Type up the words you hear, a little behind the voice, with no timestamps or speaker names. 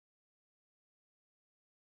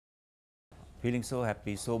feeling so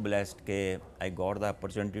happy, so blessed that I got the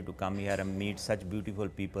opportunity to come here and meet such beautiful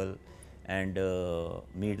people and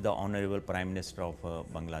meet the Honorable Prime Minister of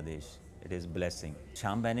Bangladesh. It is blessing.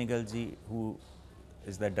 Sham Kaushal ji, who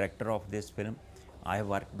is the director of this film, I have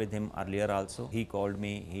worked with him earlier also. He called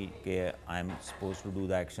me, I am supposed to do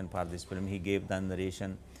the action for this film. He gave the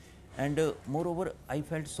narration. And moreover, I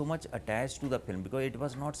felt so much attached to the film because it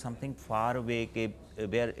was not something far away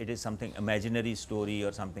where it is something imaginary story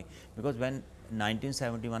or something. Because when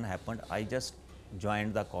 1971 happened, I just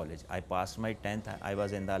joined the college. I passed my 10th, I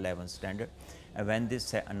was in the 11th standard. And when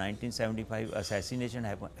this 1975 assassination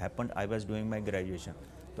happened, I was doing my graduation.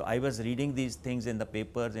 So I was reading these things in the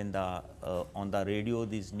papers, in the on the radio,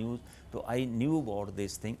 these news. So I knew about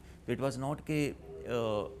this thing. So it was not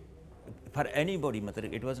for anybody,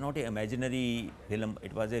 it was not an imaginary film,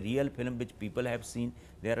 it was a real film which people have seen.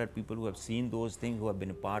 There are people who have seen those things, who have been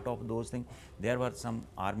a part of those things. There were some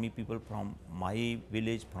army people from my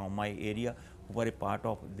village, from my area, who were a part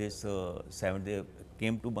of this they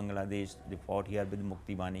came to Bangladesh, they fought here with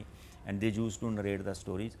Mukti Bani, and they used to narrate the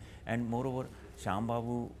stories. And moreover, Sham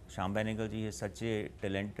Kaushal ji is such a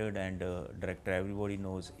talented and director, everybody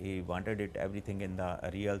knows. He wanted it everything in the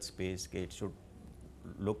real space, it should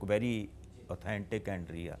look very authentic and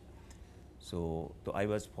real. So I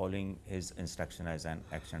was following his instruction as an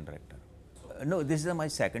action director. No, this is my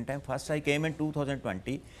second time. First I came in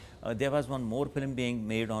 2020. There was one more film being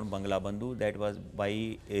made on Bangla Bandhu that was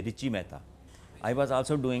by Richie Mehta. I was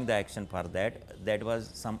also doing the action for that. That was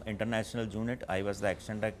some international unit. I was the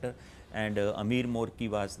action director, and Amir Morki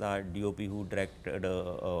was the DOP who directed,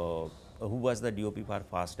 who was the DOP for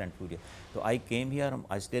Fast and Furious. So I came here,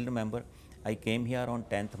 I still remember, I came here on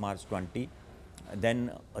 10th March 20.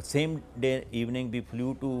 Then same day evening we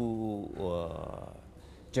flew to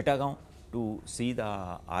Chittagong to see the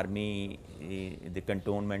army, the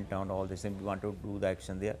cantonment and all this, and we wanted to do the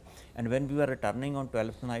action there. And when we were returning on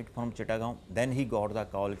 12th night from Chittagong, then he got the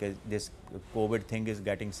call that this COVID thing is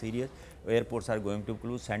getting serious, airports are going to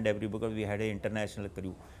close, send everybody, because we had an international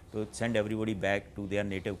crew, to send everybody back to their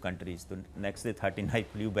native countries. So next day 13 I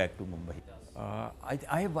flew back to Mumbai.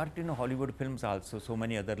 I have worked in Hollywood films also, so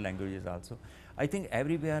many other languages also. I think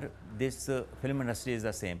everywhere this film industry is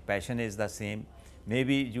the same, passion is the same.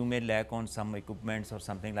 Maybe you may lack on some equipments or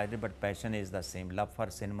something like that, but passion is the same, love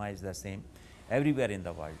for cinema is the same everywhere in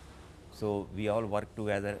the world. So we all work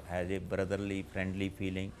together, has a brotherly, friendly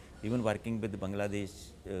feeling. Even working with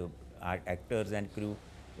Bangladesh actors and crew,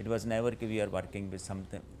 it was never we are working with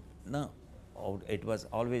something, no, it was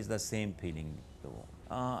always the same feeling. So,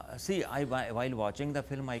 see, while watching the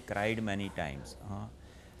film, I cried many times.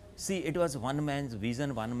 See, it was one man's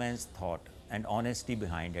vision, one man's thought, and honesty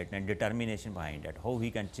behind it, and determination behind it. How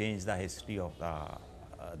he can change the history of the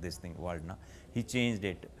this thing world. Na? He changed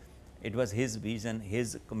it. It was his vision,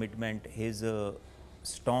 his commitment, his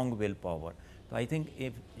strong willpower. So I think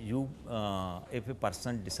if a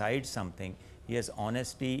person decides something, he has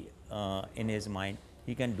honesty in his mind,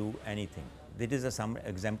 he can do anything. This is some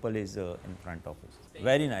example is in front of us.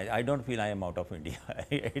 Very nice. I don't feel I am out of India.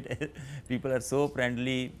 People are so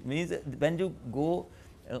friendly. Means when you go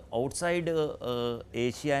outside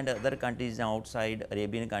Asia and other countries, outside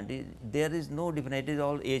Arabian countries, there is no difference. It is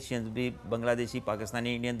all Asians. Be Bangladeshi,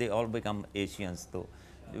 Pakistani, Indian, they all become Asians. So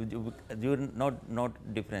you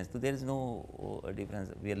not difference. So there is no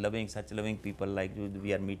difference. We are loving, such loving people like you.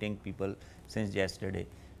 We are meeting people since yesterday.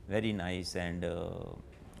 Very nice. And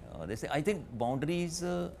they say, I think boundaries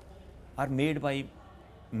are made by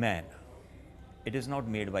man. It is not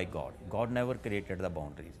made by God. God never created the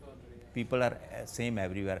boundaries. People are same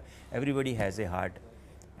everywhere. Everybody has a heart.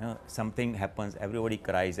 Something happens, everybody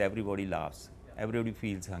cries, everybody laughs, everybody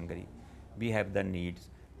feels hungry. We have the needs.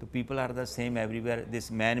 So people are the same everywhere.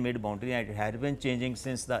 This man-made boundary, it has been changing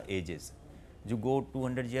since the ages. You go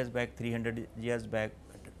 200 years back, 300 years back,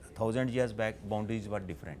 1000 years back, boundaries were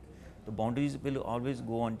different. The boundaries will always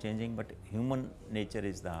go on changing, but human nature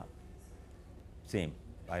is the same.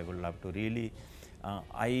 I would love to really,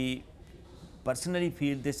 I personally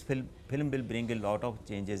feel this film will bring a lot of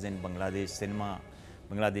changes in Bangladesh cinema,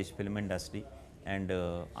 Bangladesh film industry, and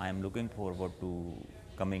I am looking forward to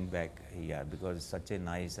coming back here because such a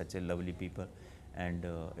nice, such a lovely people, and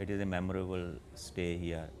it is a memorable stay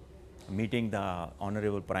here. Meeting the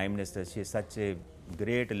Honorable Prime Minister, she is such a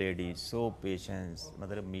great lady, so patient,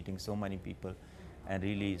 mother meeting so many people, and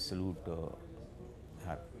really salute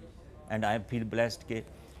her. And I feel blessed that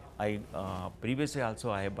I previously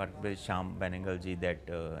also I have worked with Sham Kaushal ji, that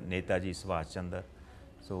Netaji Subhash Chandra.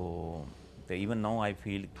 So even now I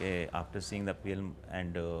feel after seeing the film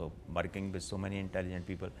and working with so many intelligent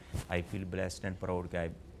people, I feel blessed and proud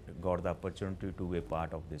that got the opportunity to be a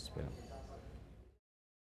part of this film.